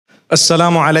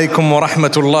Assalamu alaikum wa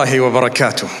rahmatullahi wa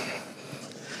barakatuh.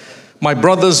 My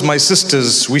brothers, my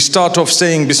sisters, we start off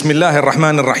saying Bismillahir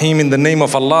Rahmanir Rahim in the name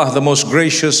of Allah, the most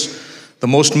gracious, the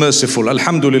most merciful.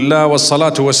 Alhamdulillah wa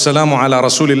salatu wa salamu ala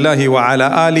rasulillahi wa ala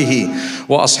alihi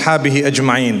wa ashabihi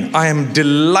ajma'in. I am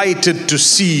delighted to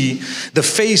see the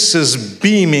faces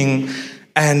beaming,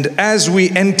 and as we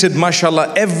entered,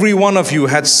 mashallah, every one of you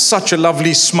had such a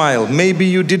lovely smile. Maybe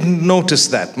you didn't notice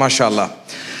that, mashallah,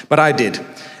 but I did.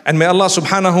 And may Allah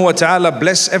subhanahu wa ta'ala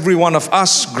bless every one of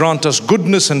us, grant us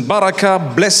goodness and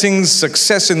barakah, blessings,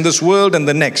 success in this world and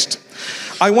the next.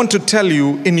 I want to tell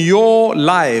you, in your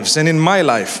lives and in my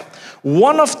life,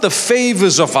 one of the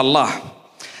favors of Allah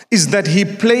is that He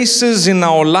places in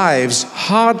our lives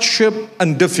hardship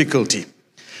and difficulty.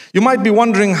 You might be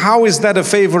wondering, how is that a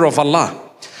favor of Allah?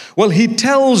 Well, He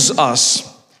tells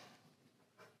us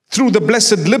through the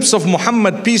blessed lips of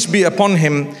Muhammad, peace be upon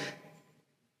him,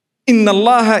 Inna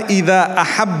Allah idha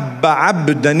ahabba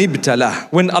abdan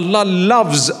ibtalah. When Allah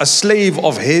loves a slave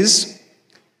of His,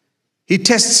 He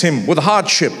tests him with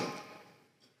hardship,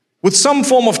 with some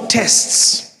form of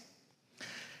tests.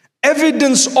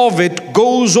 Evidence of it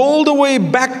goes all the way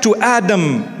back to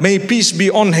Adam, may peace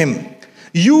be on him.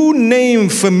 You name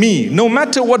for me, no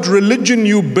matter what religion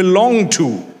you belong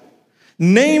to,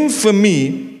 name for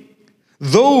me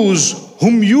those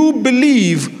whom you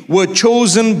believe were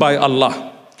chosen by Allah.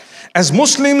 As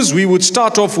Muslims, we would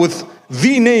start off with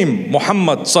the name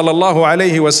Muhammad sallallahu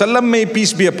alayhi wasallam, may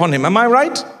peace be upon him. Am I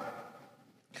right?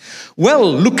 Well,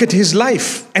 look at his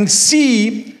life and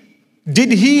see,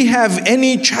 did he have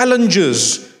any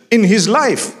challenges in his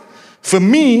life? For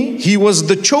me, he was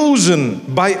the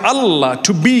chosen by Allah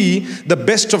to be the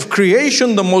best of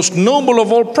creation, the most noble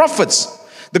of all prophets.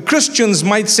 The Christians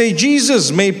might say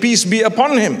Jesus, may peace be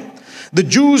upon him. The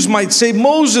Jews might say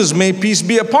Moses, may peace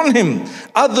be upon him.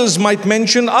 Others might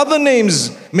mention other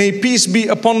names, may peace be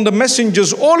upon the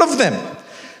messengers, all of them.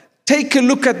 Take a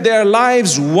look at their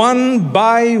lives one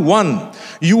by one.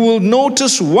 You will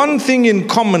notice one thing in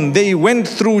common. They went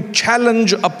through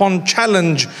challenge upon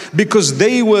challenge because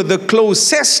they were the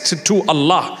closest to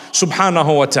Allah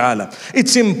subhanahu wa ta'ala.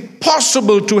 It's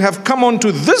impossible to have come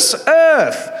onto this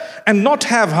earth and not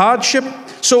have hardship.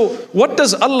 So what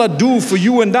does Allah do for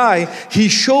you and I? He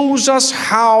shows us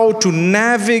how to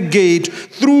navigate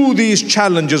through these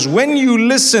challenges. When you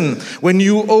listen, when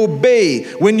you obey,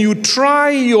 when you try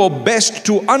your best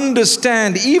to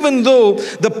understand, even though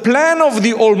the plan of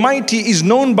the Almighty is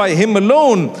known by Him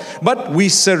alone, but we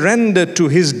surrender to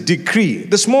His decree.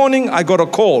 This morning I got a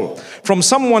call from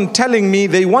someone telling me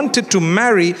they wanted to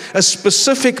marry a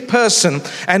specific person,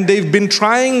 and they've been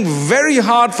trying very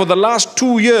hard for the last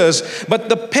 2 years, but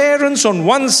the parents on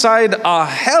one side are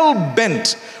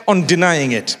hell-bent on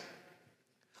denying it.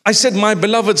 I said, my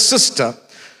beloved sister,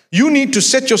 you need to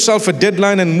set yourself a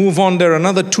deadline and move on. There are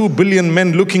another 2 billion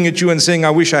men looking at you and saying, I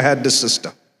wish I had this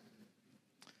sister.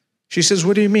 She says,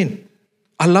 what do you mean?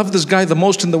 I love this guy the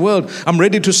most in the world. I'm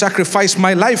ready to sacrifice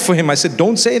my life for him. I said,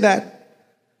 don't say that.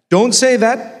 Don't say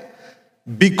that.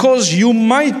 Because you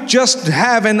might just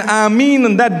have an ameen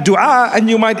in that dua and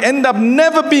you might end up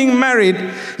never being married.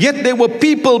 Yet there were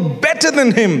people better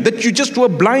than him that you just were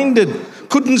blinded,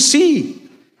 couldn't see.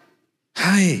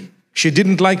 Hi, she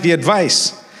didn't like the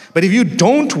advice. But if you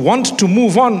don't want to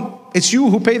move on, it's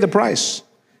you who pay the price.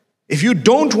 If you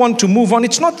don't want to move on,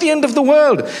 it's not the end of the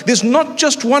world. There's not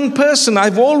just one person.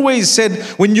 I've always said,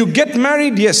 when you get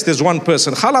married, yes, there's one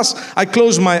person. Khalas, I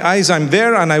close my eyes, I'm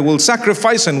there, and I will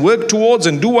sacrifice and work towards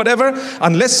and do whatever.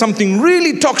 Unless something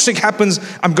really toxic happens,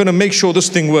 I'm going to make sure this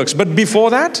thing works. But before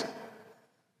that,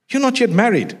 you're not yet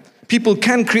married. People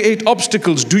can create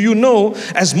obstacles. Do you know,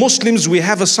 as Muslims, we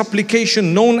have a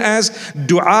supplication known as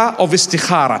dua of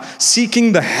istikhara,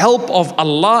 seeking the help of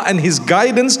Allah and His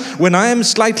guidance when I am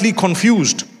slightly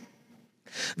confused.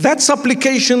 That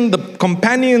supplication, the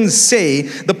companions say,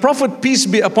 the Prophet, peace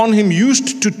be upon him,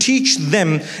 used to teach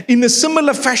them in a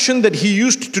similar fashion that he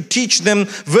used to teach them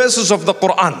verses of the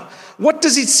Quran. What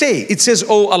does it say? It says,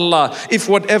 oh Allah, if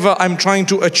whatever I'm trying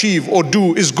to achieve or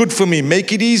do is good for me,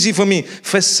 make it easy for me,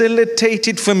 facilitate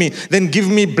it for me, then give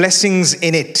me blessings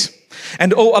in it.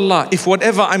 And oh Allah, if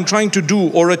whatever I'm trying to do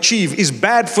or achieve is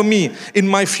bad for me in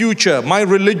my future, my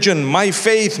religion, my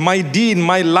faith, my deen,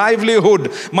 my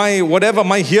livelihood, my whatever,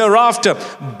 my hereafter,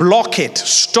 block it,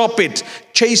 stop it,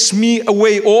 chase me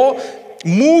away, or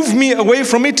move me away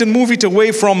from it and move it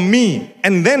away from me.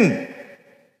 And then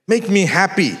make me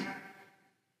happy.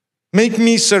 Make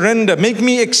me surrender. Make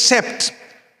me accept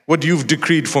what you've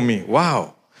decreed for me.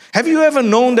 Wow. Have you ever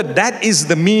known that that is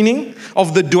the meaning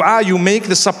of the dua you make,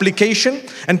 the supplication?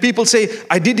 And people say,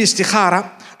 I did istikhara,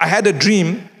 I had a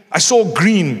dream, I saw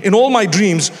green in all my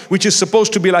dreams, which is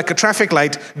supposed to be like a traffic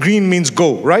light. Green means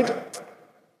go, right?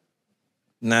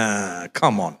 Nah,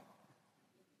 come on.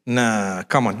 Nah,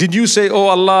 come on. Did you say, oh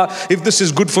Allah, if this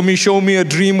is good for me, show me a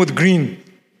dream with green?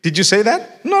 Did you say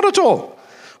that? Not at all.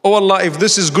 Oh Allah, if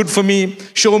this is good for me,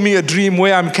 show me a dream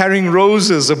where I'm carrying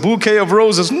roses, a bouquet of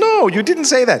roses. No, you didn't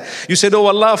say that. You said, oh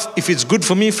Allah, if it's good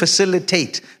for me,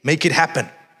 facilitate, make it happen,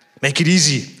 make it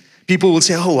easy. People will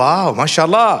say, oh wow,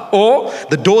 mashallah. Or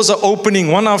the doors are opening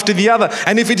one after the other.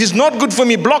 And if it is not good for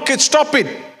me, block it, stop it.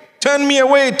 Turn me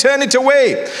away, turn it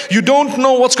away. You don't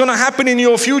know what's going to happen in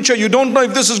your future. You don't know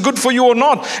if this is good for you or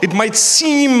not. It might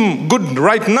seem good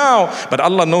right now, but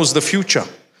Allah knows the future.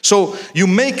 So you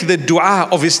make the dua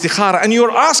of istikhara and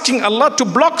you're asking Allah to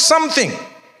block something.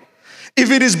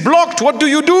 If it is blocked, what do?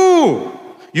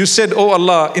 You said, oh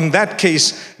Allah, in that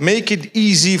case, make it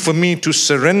easy for me to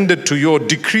surrender to your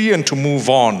decree and to move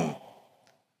on.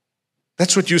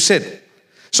 That's what you said.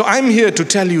 So I'm here to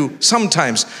tell you,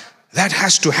 sometimes that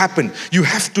has to happen. You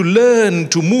have to learn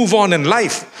to move on in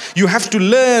life. You have to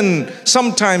learn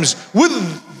sometimes with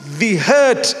the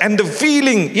hurt and the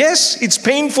feeling. Yes, it's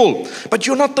painful, but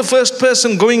you're not the first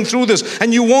person going through this,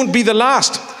 and you won't be the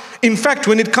last. In fact,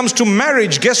 when it comes to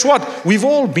marriage, guess what? We've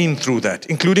all been through that,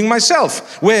 including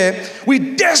myself, where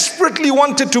we desperately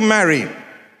wanted to marry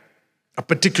a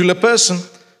particular person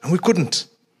and we couldn't.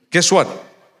 Guess what?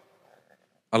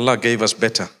 Allah gave us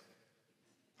better.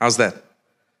 How's that?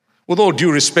 With all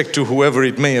due respect to whoever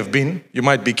it may have been, you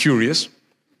might be curious.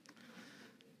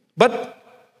 But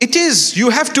it is, you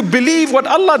have to believe what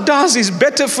Allah does is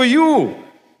better for you.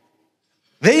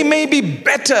 They may be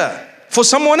better for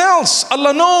someone else.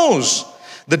 Allah knows.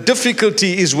 The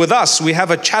difficulty is with us. We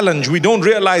have a challenge. We don't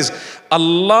realize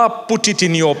Allah put it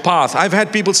in your path. I've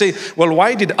had people say, well,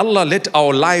 why did Allah let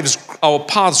our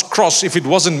paths cross if it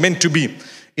wasn't meant to be?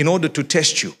 In order to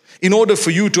test you. In order for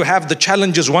you to have the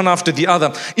challenges one after the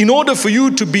other. In order for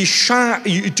you to be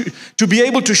to be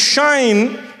able to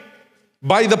shine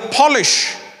by the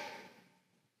polish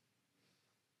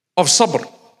of sabr,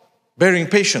 bearing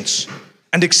patience.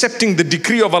 And accepting the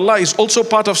decree of Allah is also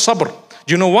part of sabr.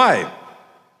 Do you know why?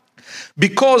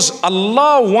 Because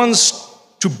Allah wants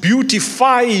to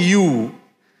beautify you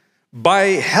by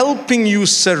helping you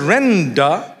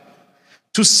surrender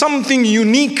to something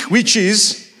unique, which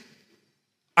is,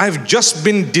 I've just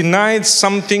been denied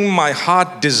something my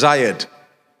heart desired.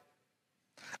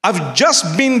 I've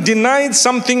just been denied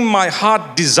something my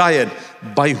heart desired.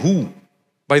 By who?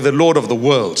 By the Lord of the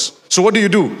worlds. So what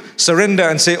do? Surrender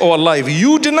and say, oh Allah, if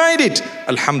you denied it,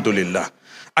 alhamdulillah.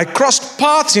 I crossed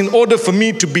paths in order for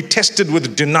me to be tested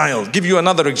with denial. Give you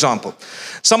another example.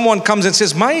 Someone comes and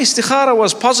says, my istikhara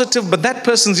was positive, but that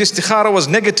person's istikhara was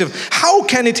negative. How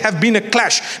can it have been a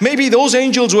clash? Maybe those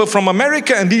angels were from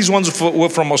America and these ones were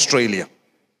from Australia.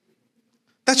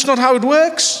 That's not how it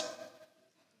works.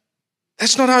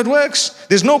 That's not how it works.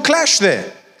 There's no clash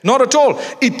there. Not at all.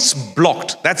 It's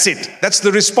blocked. That's it. That's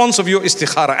the response of your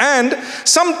istikhara. And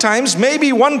sometimes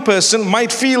maybe one person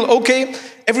might feel, okay,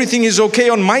 everything is okay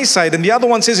on my side, and the other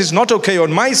one says it's not okay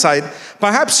on my side.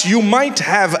 Perhaps you might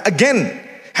have again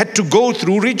had to go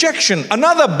through rejection.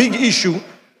 Another big issue.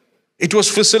 It was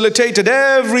facilitated.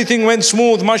 Everything went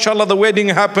smooth. MashaAllah, the wedding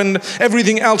happened.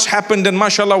 Everything else happened. And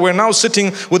MashaAllah, we're now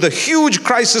sitting with a huge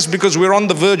crisis because we're on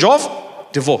the verge of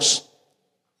divorce.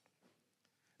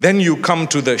 Then you come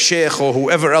to the sheikh or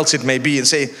whoever else it may be and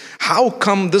say, how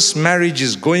come this marriage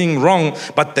is going wrong,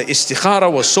 but the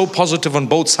istikhara was so positive on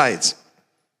both sides?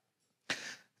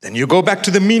 Then you go back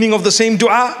to the meaning of the same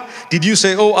dua. Did you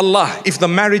say, oh Allah, if the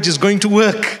marriage is going to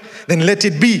work, then let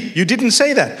it be? You didn't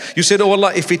say that. You said, oh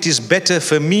Allah, if it is better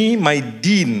for me, my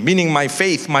deen, meaning my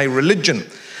faith, my religion,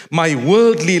 my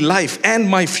worldly life and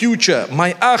my future,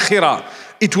 my akhirah,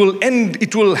 it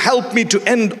will help me to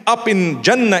end up in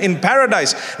Jannah, in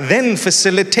paradise, then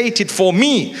facilitate it for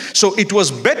me. So it was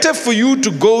better for you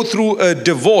to go through a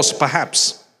divorce,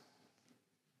 perhaps.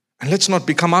 And let's not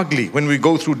become ugly when we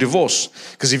go through divorce.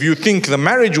 Because if you think the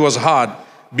marriage was hard,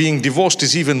 being divorced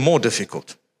is even more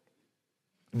difficult.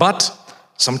 But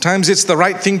sometimes it's the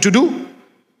right thing to do.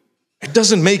 It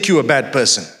doesn't make you a bad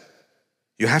person.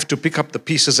 You have to pick up the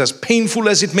pieces, as painful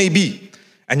as it may be,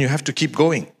 and you have to keep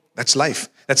going. That's life.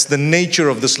 That's the nature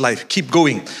of this life. Keep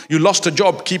going. You lost a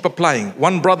job, keep applying.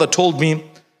 One brother told me,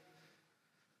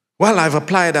 well, I've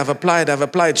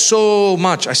applied so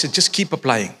much. I said, just keep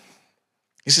applying.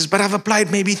 He says, but I've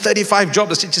applied maybe 35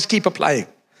 jobs. I said, just keep applying.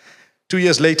 2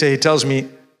 years later, he tells me,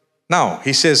 now,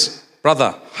 he says,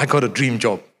 brother, I got a dream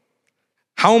job.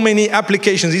 How many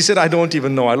applications? He said, I don't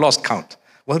even know. I lost count.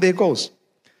 Well, there goes.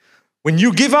 When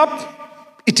you give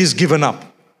up, it is given up.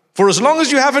 For as long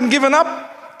as you haven't given up,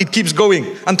 it keeps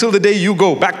going until the day you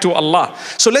go back to Allah.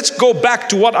 So let's go back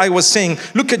to what I was saying.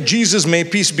 Look at Jesus, may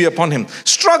peace be upon him.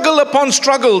 Struggle upon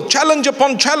struggle, challenge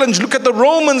upon challenge. Look at the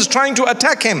Romans trying to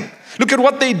attack him. Look at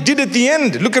what they did at the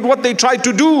end. Look at what they tried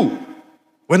to do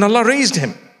when Allah raised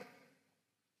him.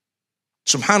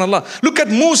 Subhanallah. Look at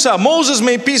Musa, Moses,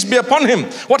 may peace be upon him.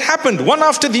 What happened? One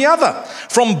after the other.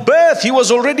 From birth, he was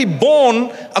already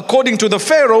born, according to the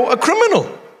Pharaoh, a criminal.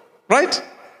 Right?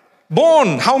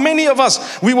 Born. How many of us,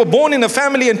 we were born in a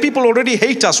family and people already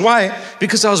hate us. Why?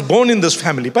 Because I was born in this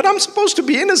family. But I'm supposed to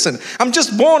be innocent. I'm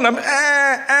just born.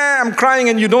 I'm crying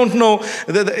and you don't know.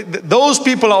 Those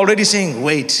people are already saying,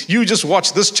 wait, you just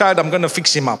watch this child. I'm going to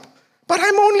fix him up. But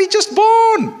I'm only just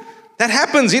born. That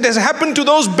happens. It has happened to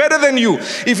those better than you.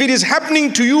 If it is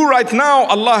happening to you right now,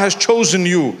 Allah has chosen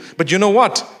you. But you know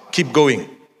what? Keep going.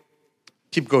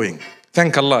 Keep going.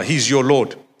 Thank Allah. He's your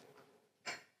Lord.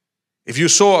 If you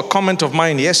saw a comment of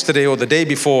mine yesterday or the day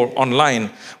before online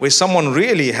where someone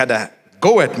really had a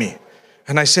go at me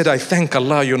and I said, I thank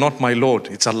Allah, you're not my Lord.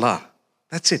 It's Allah.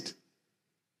 That's it.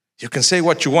 You can say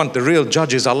what you want. The real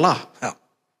judge is Allah.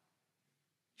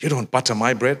 You don't butter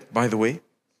my bread, by the way.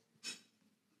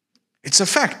 It's a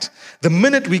fact. The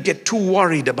minute we get too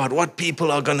worried about what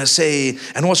people are going to say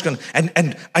and what's going to,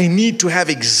 and I need to have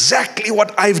exactly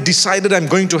what I've decided I'm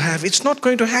going to have, it's not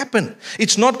going to happen.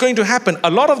 It's not going to happen. A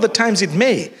lot of the times it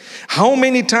may. How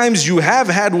many times you have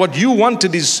had what you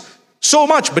wanted is so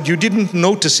much, but you didn't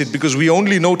notice it because we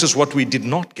only notice what we did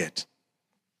not get.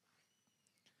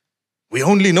 We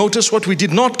only notice what we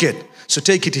did not get. So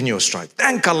take it in your stride.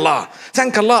 Thank Allah.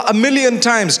 Thank Allah 1,000,000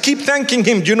 times. Keep thanking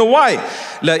Him. Do you know why?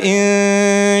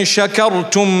 لَإِن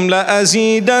شَكَرْتُمْ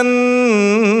لَأَزِيدَنَّكُمْ.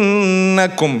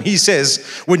 He says,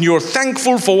 when you're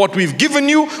thankful for what we've given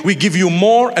you, we give you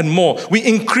more and more. We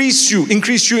increase you.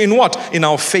 Increase you in what? In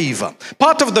our favor.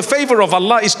 Part of the favor of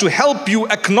Allah is to help you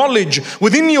acknowledge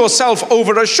within yourself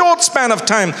over a short span of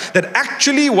time that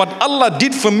actually what Allah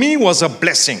did for me was a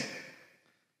blessing.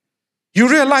 You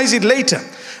realize it later.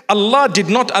 Allah did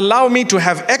not allow me to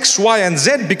have X, Y, and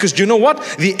Z because you know what?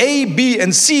 The A, B,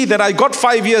 and C that I got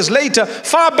 5 years later,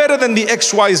 far better than the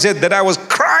X, Y, Z that I was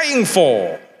crying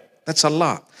for. That's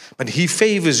Allah. But He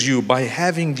favors you by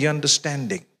having the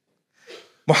understanding.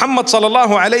 Muhammad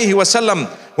sallallahu alayhi wasallam,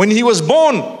 when he was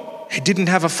born, he didn't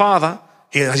have a father.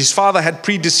 His father had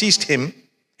predeceased him,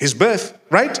 his birth,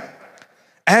 right?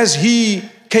 As he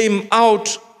came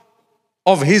out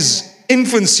of his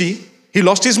infancy, he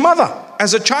lost his mother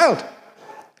as a child.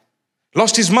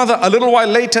 Lost his mother a little while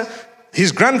later.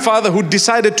 His grandfather, who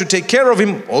decided to take care of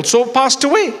him, also passed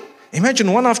away.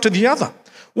 Imagine one after the other.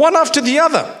 One after the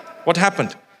other. What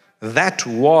happened? That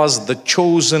was the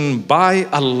chosen by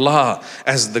Allah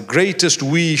as the greatest.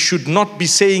 We should not be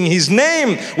saying His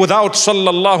name without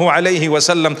sallallahu alayhi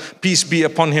wasallam, peace be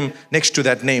upon him, next to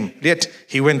that name. Yet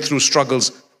he went through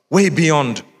struggles way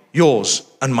beyond yours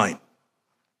and mine.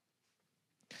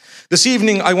 This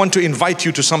evening, I want to invite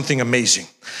you to something amazing.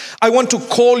 I want to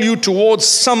call you towards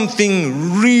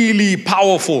something really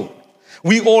powerful.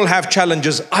 We all have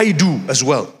challenges. I do as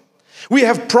well. We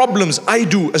have problems. I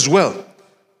do as well.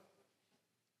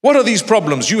 What are these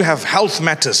problems? You have health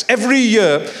matters. Every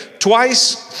year,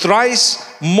 twice, thrice,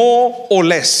 more or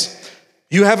less,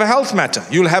 you have a health matter.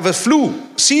 You'll have a flu,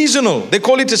 seasonal. They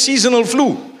call it a seasonal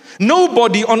flu.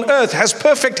 Nobody on earth has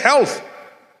perfect health.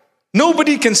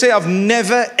 Nobody can say, I've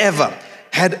never ever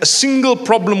had a single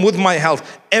problem with my health.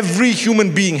 Every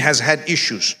human being has had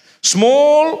issues.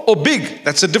 Small or big,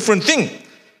 that's a different thing.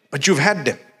 But you've had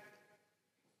them.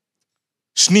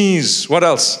 Sneeze, what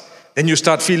else? Then you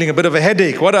start feeling a bit of a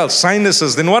headache. What else?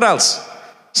 Sinuses, then what else?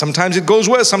 Sometimes it goes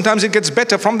worse, sometimes it gets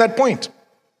better from that point.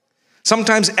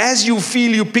 Sometimes as you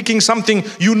feel you're picking something,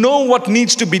 you know what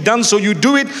needs to be done, so you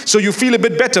do it, so you feel a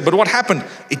bit better. But what happened?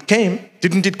 It came.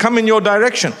 Didn't it come in your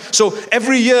direction? So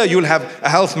every year you'll have a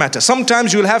health matter.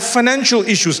 Sometimes you'll have financial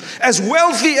issues. As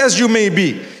wealthy as you may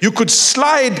be, you could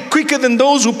slide quicker than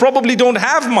those who probably don't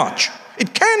have much.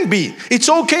 It can be. It's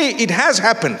okay. It has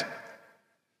happened.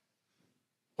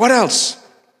 What else?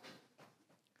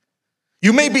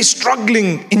 You may be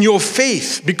struggling in your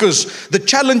faith because the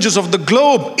challenges of the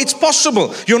globe, it's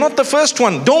possible. You're not the first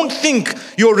one. Don't think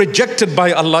you're rejected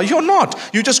by Allah. You're not.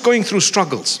 You're just going through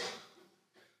struggles.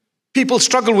 People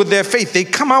struggle with their faith. They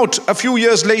come out a few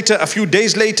years later, a few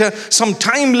days later, some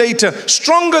time later,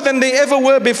 stronger than they ever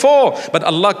were before. But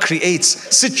Allah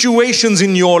creates situations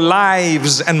in your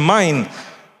lives and mine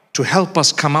to help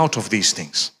us come out of these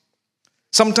things.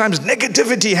 Sometimes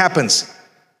negativity happens.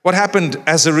 What happened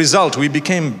as a result? We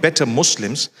became better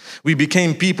Muslims. We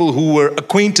became people who were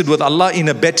acquainted with Allah in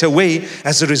a better way.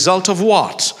 As a result of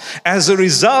what? As a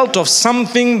result of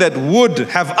something that would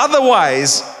have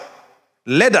otherwise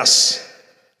led us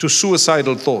to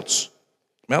suicidal thoughts.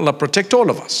 May Allah protect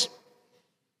all of us.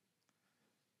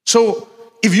 So,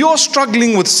 if you're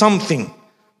struggling with something,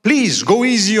 please go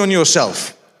easy on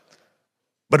yourself.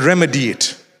 But remedy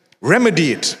it.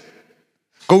 Remedy it.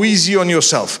 Go easy on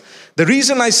yourself. The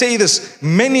reason I say this,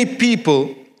 many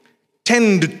people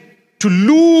tend to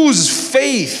lose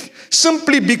faith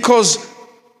simply because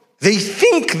they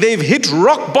think they've hit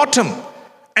rock bottom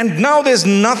and now there's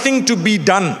nothing to be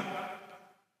done.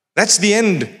 That's the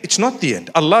end. It's not the end.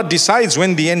 Allah decides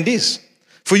when the end is.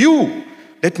 For you,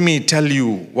 let me tell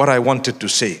you what I wanted to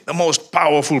say. The most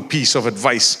powerful piece of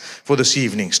advice for this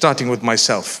evening, starting with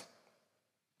myself.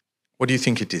 What do you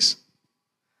think it is?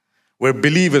 We're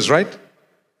believers, right?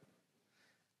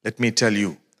 Let me tell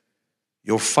you,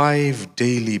 your 5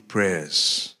 daily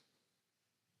prayers,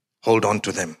 hold on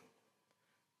to them.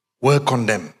 Work on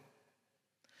them.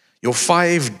 Your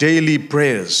 5 daily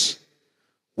prayers,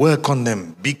 work on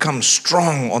them. Become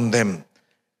strong on them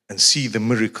and see the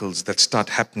miracles that start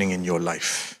happening in your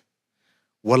life.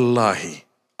 Wallahi,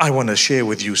 I want to share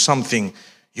with you something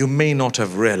you may not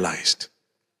have realized.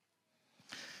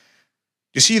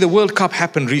 You see, the World Cup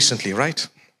happened recently, right?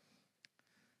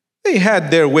 They had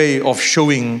their way of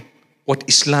showing what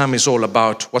Islam is all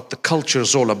about, what the culture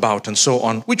is all about, and so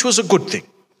on, which was a good thing.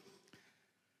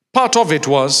 Part of it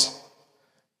was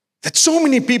that so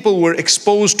many people were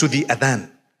exposed to the adhan.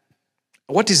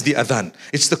 What is the adhan?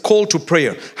 It's the call to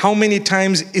prayer. How many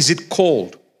times is it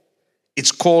called?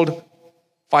 It's called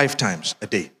 5 times a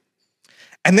day.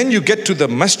 And then you get to the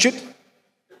masjid,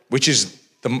 which is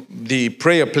the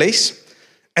prayer place.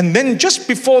 And then just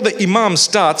before the imam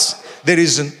starts, there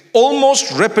is an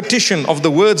almost repetition of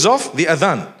the words of the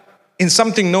adhan in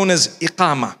something known as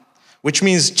iqama, which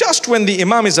means just when the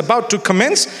imam is about to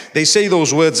commence, they say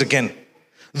those words again.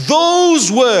 Those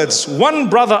words, one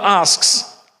brother asks,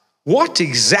 what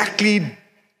exactly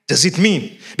does it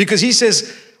mean? Because he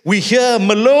says, we hear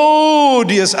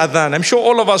melodious adhan. I'm sure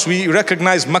all of us, we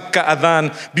recognize Makkah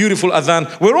adhan, beautiful adhan.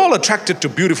 We're all attracted to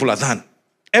beautiful adhan.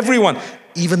 Everyone,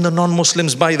 even the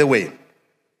non-Muslims, by the way.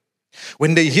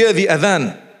 When they hear the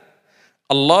adhan,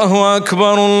 Allahu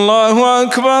Akbar, Allahu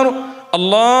Akbar,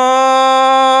 Allahu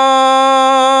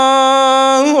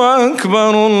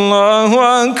Akbar, Allahu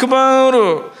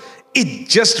Akbar. It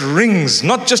just rings,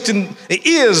 not just in the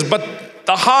ears, but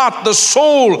the heart, the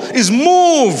soul is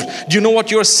moved. Do you know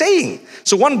what you're saying?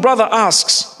 So one brother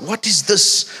asks, what is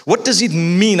this? What does it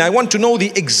mean? I want to know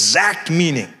the exact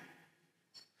meaning.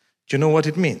 Do you know what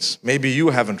it means? Maybe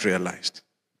you haven't realized.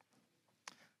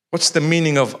 What's the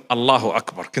meaning of Allahu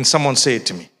Akbar? Can someone say it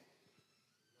to me?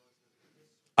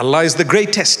 Allah is the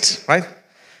greatest, right?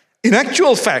 In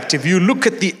actual fact, if you look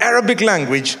at the Arabic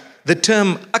language, the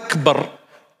term Akbar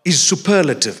is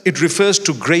superlative. It refers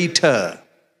to greater.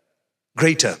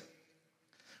 Greater.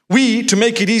 We, to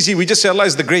make it easy, we just say Allah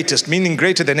is the greatest, meaning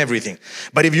greater than everything.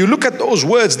 But if you look at those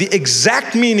words, the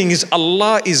exact meaning is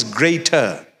Allah is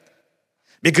greater.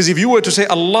 Because if you were to say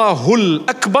Allahul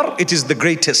Akbar, it is the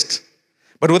greatest.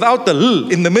 But without the l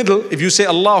in the middle, if you say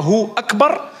Allahu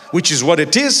Akbar, which is what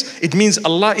it is, it means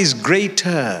Allah is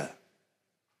greater.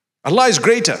 Allah is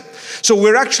greater. So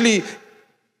we're actually,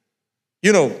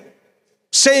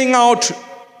 saying out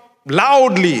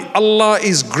loudly, Allah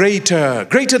is greater.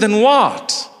 Greater than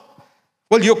what?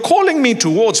 Well, you're calling me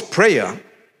towards prayer,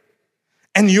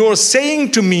 and you're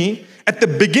saying to me at the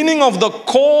beginning of the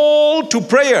call to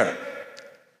prayer,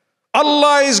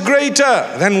 Allah is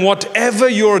greater than whatever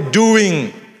you're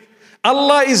doing.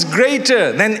 Allah is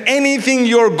greater than anything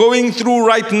you're going through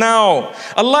right now.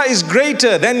 Allah is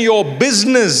greater than your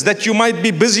business that you might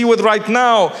be busy with right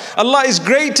now. Allah is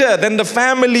greater than the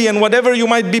family and whatever you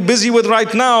might be busy with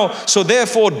right now. So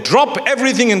therefore, drop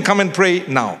everything and come and pray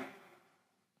now.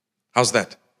 How's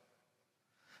that?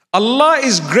 Allah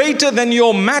is greater than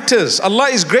your matters. Allah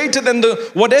is greater than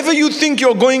whatever you think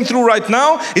you're going through right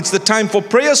now. It's the time for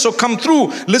prayer, so come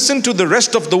through. Listen to the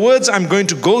rest of the words. I'm going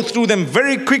to go through them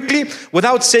very quickly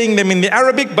without saying them in the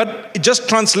Arabic, but just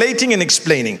translating and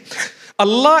explaining.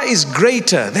 Allah is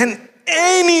greater than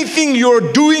anything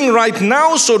you're doing right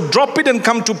now, so drop it and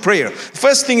come to prayer.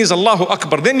 First thing is Allahu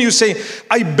Akbar. Then you say,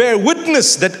 I bear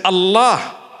witness that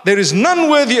Allah, there is none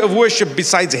worthy of worship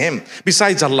besides Him,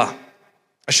 besides Allah.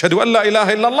 Ashhadu an la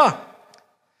ilaha illallah.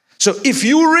 So if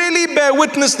you really bear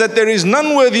witness that there is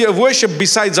none worthy of worship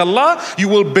besides Allah, you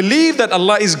will believe that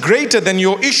Allah is greater than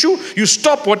your issue. You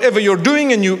stop whatever you're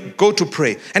doing and you go to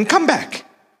pray and come back.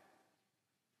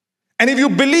 And if you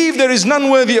believe there is none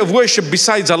worthy of worship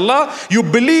besides Allah, you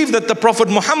believe that the Prophet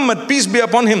Muhammad, peace be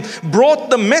upon him,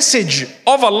 brought the message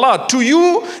of Allah to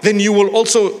you, then you will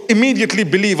also immediately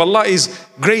believe Allah is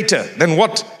greater than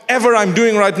whatever I'm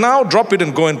doing right now. Drop it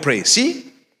and go and pray.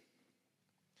 See?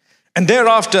 And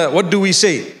thereafter, what do we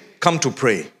say? Come to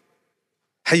pray.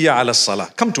 Hayya ala salah.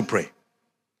 Come to pray.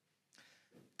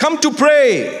 Come to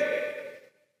pray.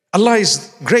 Allah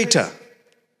is greater.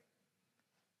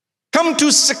 Come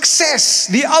to success,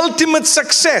 the ultimate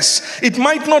success. It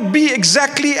might not be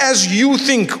exactly as you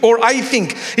think or I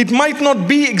think. It might not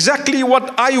be exactly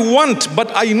what I want, but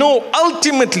I know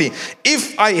ultimately,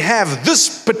 if I have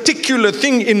this particular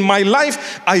thing in my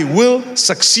life, I will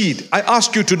succeed. I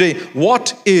ask you today,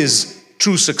 what is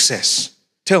true success?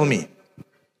 Tell me.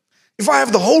 If I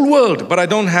have the whole world, but I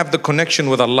don't have the connection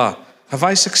with Allah, have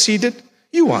I succeeded?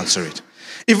 You answer it.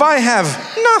 If I have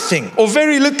nothing or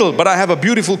very little, but I have a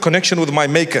beautiful connection with my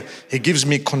Maker, He gives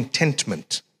me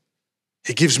contentment.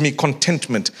 He gives me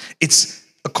contentment. It's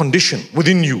a condition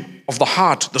within you of the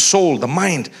heart, the soul, the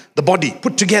mind, the body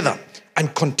put together. I'm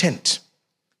content.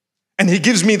 And He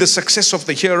gives me the success of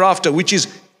the hereafter, which is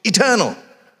eternal.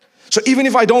 So even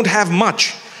if I don't have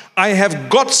much, I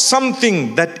have got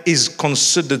something that is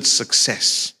considered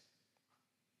success.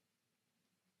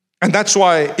 And that's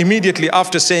why immediately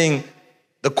after saying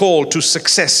the call to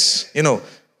success,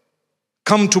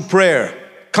 come to prayer,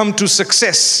 come to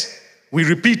success, we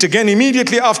repeat again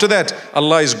immediately after that,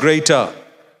 Allah is greater.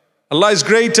 Allah is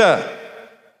greater.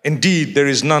 Indeed, there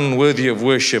is none worthy of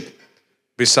worship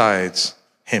besides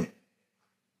Him.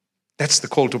 That's the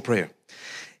call to prayer.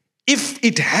 If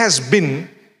it has been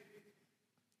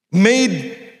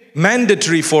made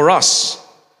mandatory for us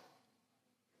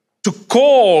to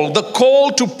call the call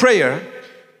to prayer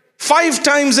 5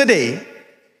 times a day,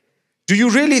 do you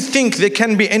really think there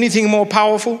can be anything more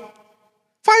powerful?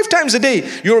 5 times a day,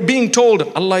 you're being told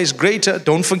Allah is greater.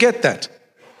 Don't forget that.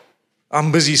 I'm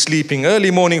busy sleeping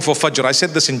early morning for Fajr. I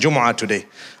said this in Jumu'ah today.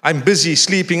 I'm busy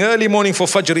sleeping early morning for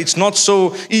Fajr. It's not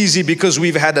so easy because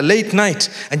we've had a late night.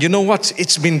 And you know what?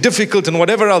 It's been difficult and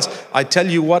whatever else. I tell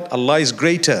you what, Allah is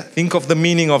greater. Think of the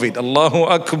meaning of it. Allahu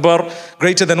Akbar.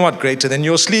 Greater than what? Greater than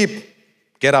your sleep.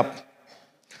 Get up.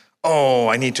 Oh,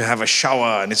 I need to have a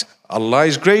shower. And Allah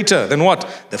is greater than what?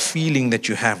 The feeling that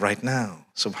you have right now.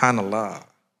 Subhanallah.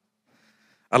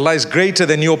 Allah is greater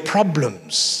than your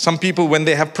problems. Some people, when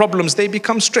they have problems, they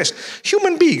become stressed.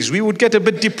 Human beings, we would get a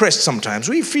bit depressed sometimes.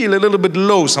 We feel a little bit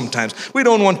low sometimes. We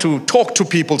don't want to talk to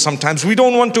people sometimes. We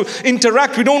don't want to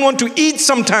interact. We don't want to eat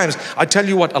sometimes. I tell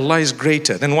you what, Allah is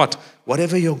greater than what?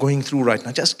 Whatever you're going through right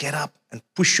now, just get up and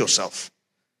push yourself.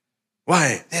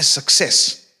 Why? There's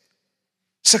success.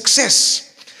 Success.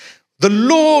 The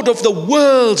Lord of the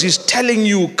worlds is telling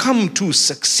you, come to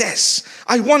success.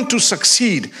 I want to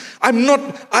succeed. I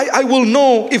will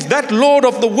know if that Lord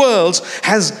of the worlds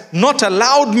has not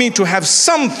allowed me to have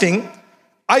something,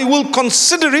 I will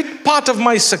consider it part of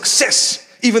my success,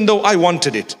 even though I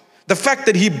wanted it. The fact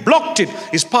that He blocked it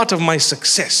is part of my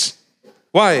success.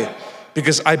 Why?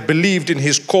 Because I believed in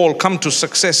His call, come to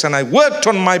success, and I worked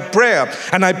on my prayer,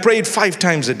 and I prayed 5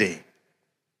 times a day.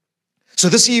 So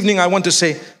this evening I want to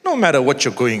say, no matter what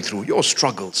you're going through, your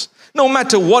struggles, no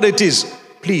matter what it is,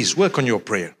 please work on your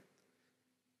prayer.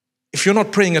 If you're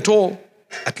not praying at all,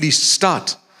 at least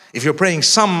start. If you're praying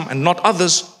some and not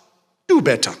others, do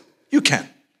better. You can.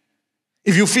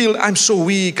 If you feel, I'm so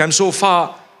weak, I'm so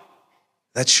far,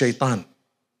 that's shaitan.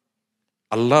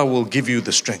 Allah will give you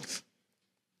the strength.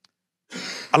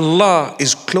 Allah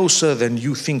is closer than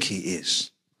you think He is.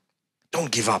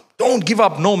 Don't give up. Don't give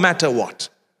up no matter what.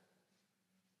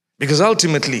 Because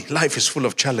ultimately, life is full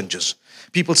of challenges.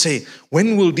 People say,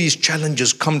 when will these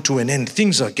challenges come to an end?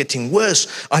 Things are getting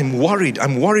worse. I'm worried.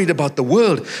 I'm worried about the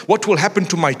world. What will happen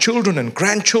to my children and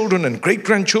grandchildren and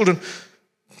great-grandchildren?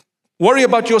 Worry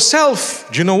about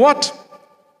yourself. Do you know what?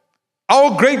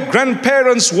 Our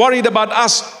great-grandparents worried about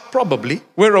us. Probably.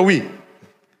 Where are we?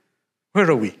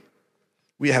 Where are we?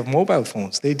 We have mobile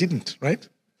phones. They didn't, right?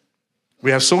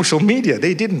 We have social media.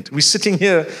 They didn't. We're sitting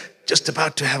here just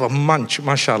about to have a munch,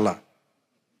 mashallah.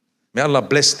 May Allah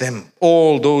bless them,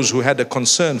 all those who had a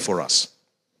concern for us.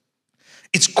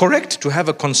 It's correct to have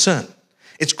a concern.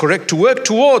 It's correct to work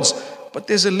towards, but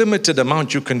there's a limited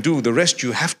amount you can do. The rest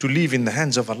you have to leave in the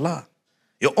hands of Allah.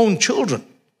 Your own children,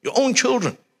 your own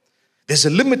children. There's a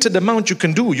limited amount you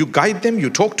can do. You guide them, you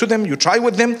talk to them, you try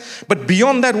with them. But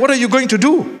beyond that, what are you going to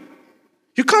do?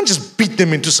 You can't just beat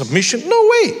them into submission. No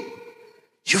way.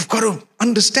 You've got to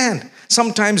understand.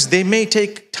 Sometimes they may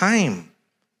take time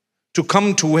to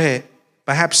come to where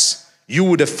perhaps you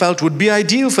would have felt would be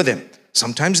ideal for them.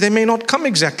 Sometimes they may not come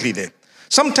exactly there.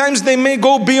 Sometimes they may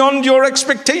go beyond your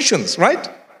expectations, right?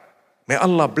 May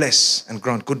Allah bless and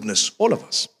grant goodness, all of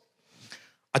us.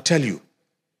 I tell you,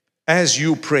 as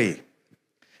you pray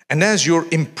and as you're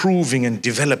improving and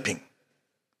developing,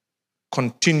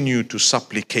 continue to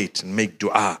supplicate and make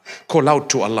dua, call out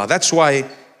to Allah. That's why,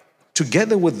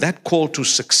 together with that call to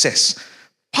success,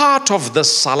 part of the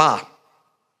salah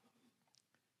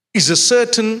is a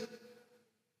certain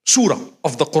surah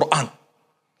of the Quran.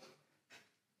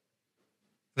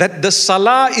 That the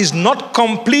salah is not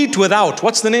complete without.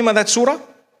 What's the name of that surah?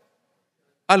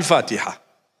 Al-Fatiha.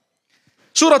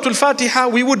 Surah Al-Fatiha,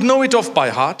 we would know it off by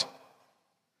heart.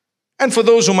 And for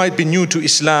those who might be new to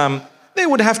Islam, they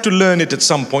would have to learn it at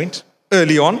some point,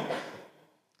 early on.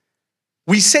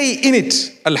 We say in it,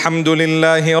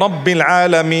 Alhamdulillahi Rabbil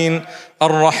Alameen,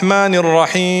 Ar-Rahman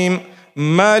Ar-Rahim,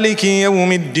 Maliki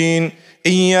Yawmiddin,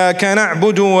 Iyyaka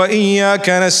na'budu wa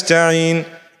iyyaka nasta'in,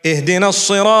 Ihdina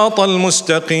as-sirata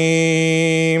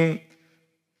al-mustaqim.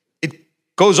 It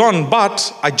goes on,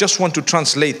 but I just want to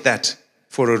translate that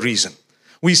for a reason.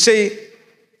 We say,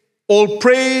 all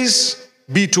praise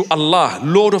be to Allah,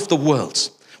 Lord of the worlds.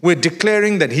 We're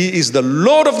declaring that He is the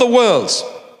Lord of the worlds.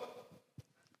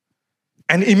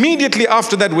 And immediately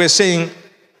after that, we're saying,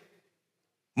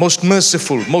 most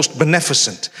merciful, most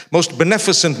beneficent, most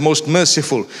beneficent, most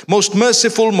merciful, most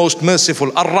merciful, most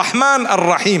merciful. Ar-Rahman,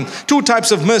 Ar-Rahim. Two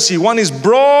types of mercy. One is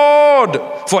broad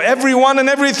for everyone and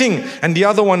everything, and the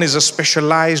other one is a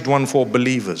specialized one for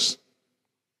believers.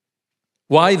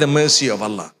 Why the mercy of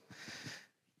Allah?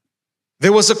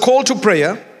 There was a call to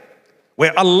prayer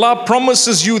where Allah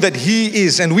promises you that He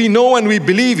is, and we know and we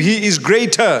believe He is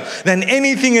greater than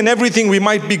anything and everything we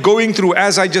might be going through.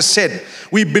 As I just said,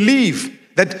 we believe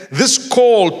that this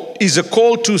call is a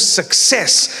call to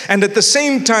success, and at the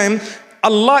same time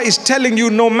Allah is telling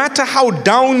you, no matter how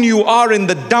down you are in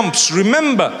the dumps,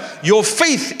 remember your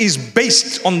faith is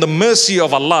based on the mercy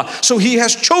of Allah. So He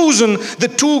has chosen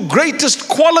the two greatest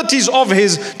qualities of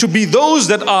His to be those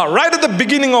that are right at the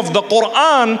beginning of the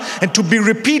Quran and to be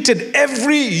repeated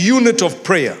every unit of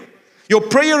prayer. Your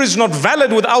prayer is not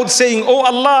valid without saying, oh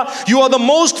Allah, you are the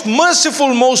most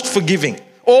merciful, most forgiving,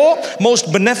 or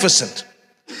most beneficent.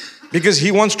 Because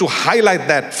He wants to highlight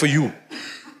that for you.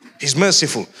 He's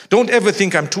merciful. Don't ever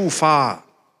think I'm too far.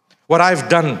 What I've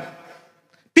done.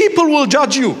 People will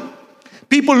judge you.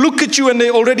 People look at you and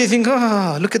they already think,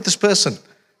 look at this person.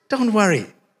 Don't worry.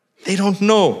 They don't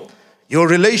know. Your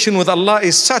relation with Allah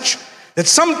is such that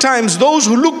sometimes those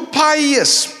who look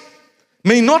pious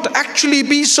may not actually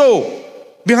be so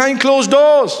behind closed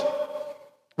doors.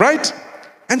 Right?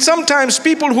 And sometimes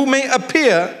people who may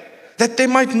appear that they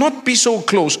might not be so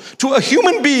close to a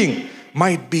human being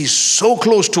might be so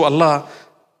close to Allah.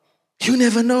 You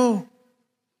never know.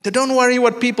 Don't worry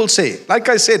what people say. Like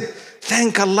I said,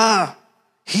 thank Allah.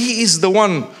 He is the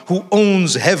one who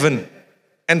owns heaven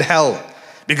and hell.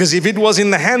 Because if it was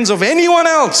in the hands of anyone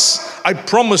else, I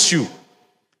promise you,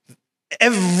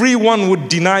 everyone would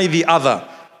deny the other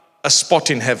a spot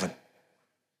in heaven.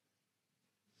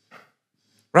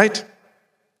 Right?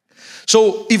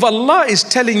 So if Allah is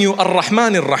telling you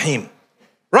Ar-Rahman Ar-Rahim,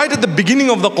 right at the beginning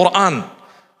of the Quran,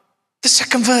 the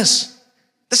second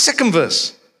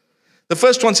verse. The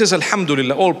first one says,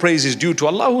 Alhamdulillah, all praise is due to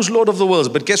Allah who's Lord of the worlds.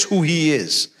 But guess who He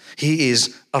is? He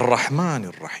is Ar-Rahman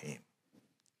Ar-Rahim.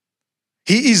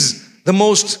 He is the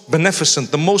most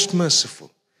beneficent, the most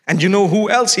merciful. And you know who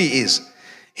else He is?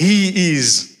 He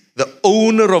is the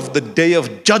owner of the day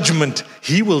of judgment.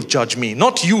 He will judge me,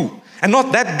 not you. And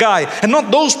not that guy, and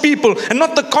not those people, and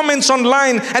not the comments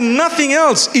online, and nothing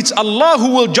else. It's Allah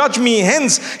who will judge me.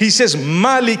 Hence, He says,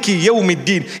 Maliki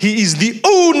Yawmiddin. He is the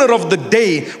owner of the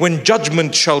day when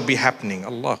judgment shall be happening.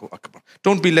 Allahu Akbar.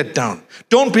 Don't be let down.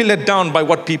 Don't be let down by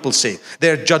what people say.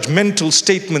 Their judgmental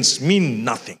statements mean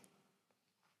nothing.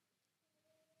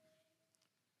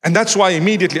 And that's why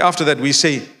immediately after that we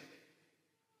say,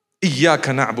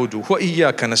 Iyyaka na'budu wa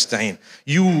iyyaka nasta'in.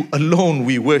 You alone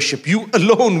we worship. You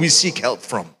alone we seek help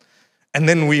from. And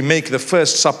then we make the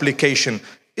first supplication,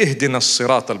 Ihdina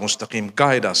as-sirat al-mustaqim.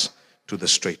 Guide us to the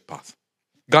straight path.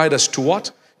 Guide us to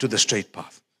what? To the straight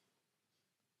path.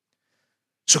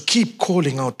 So keep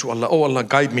calling out to Allah. Oh Allah,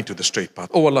 guide me to the straight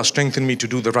path. Oh Allah, strengthen me to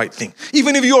do the right thing.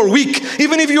 Even if you're weak,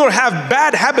 even if you have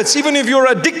bad habits, even if you're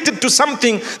addicted to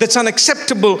something that's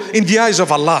unacceptable in the eyes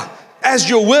of Allah, as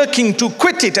you're working to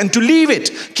quit it and to leave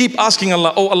it, keep asking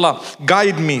Allah, oh Allah,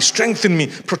 guide me, strengthen me,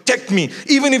 protect me.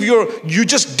 Even if you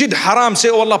just did haram, say,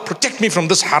 oh Allah, protect me from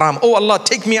this haram. Oh Allah,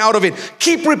 take me out of it.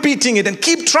 Keep repeating it and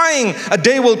keep trying. A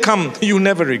day will come, you'll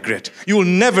never regret. You will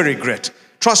never regret.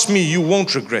 Trust me, you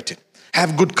won't regret it.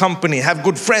 Have good company, have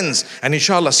good friends, and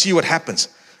inshallah, see what happens.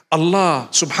 Allah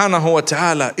subhanahu wa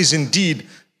ta'ala is indeed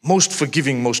most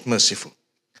forgiving, most merciful.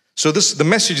 So the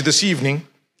message this evening,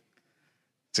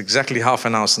 it's exactly half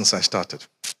an hour since I started.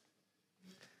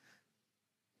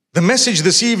 The message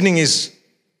this evening is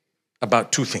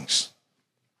about two things.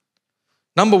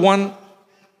 Number one,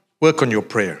 work on your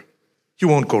prayer. You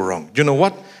won't go wrong. You know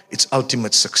what? It's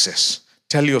ultimate success.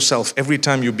 Tell yourself every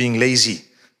time you're being lazy,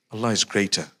 Allah is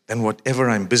greater than whatever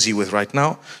I'm busy with right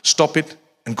now. Stop it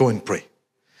and go and pray.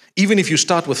 Even if you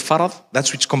start with farad,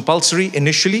 that's which compulsory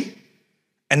initially,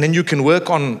 and then you can work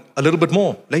on a little bit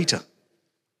more later.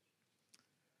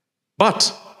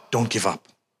 But don't give up.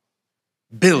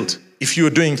 Build. If you're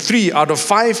doing 3 out of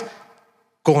 5,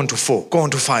 go on to 4, go on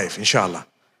to 5, inshallah.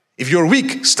 If you're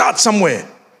weak, start somewhere,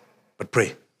 but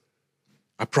pray.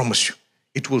 I promise you,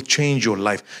 it will change your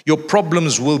life. Your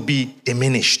problems will be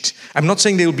diminished. I'm not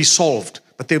saying they will be solved,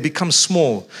 but they'll become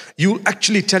small. You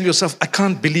actually tell yourself, I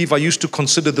can't believe I used to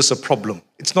consider this a problem.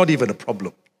 It's not even a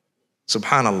problem.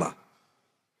 Subhanallah.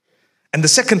 And the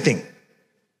second thing,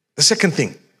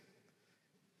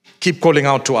 keep calling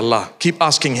out to Allah. Keep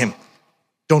asking Him.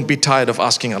 Don't be tired of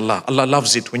asking Allah. Allah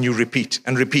loves it when you repeat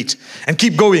and repeat. And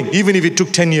keep going, even if it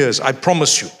took 10 years. I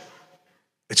promise you,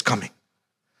 it's coming.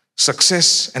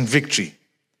 Success and victory,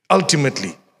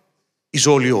 ultimately, is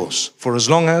all yours. For as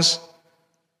long as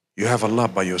you have Allah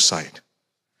by your side.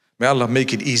 May Allah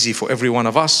make it easy for every one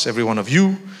of us, every one of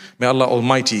you. May Allah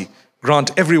Almighty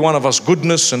grant every one of us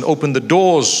goodness and open the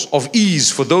doors of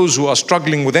ease for those who are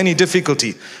struggling with any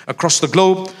difficulty across the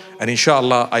globe. And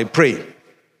inshallah, I pray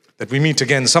that we meet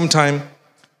again sometime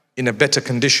in a better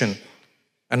condition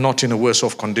and not in a worse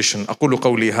off condition. أقول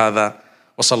قولي هذا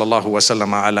وصلى الله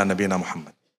وسلم على نبينا محمد.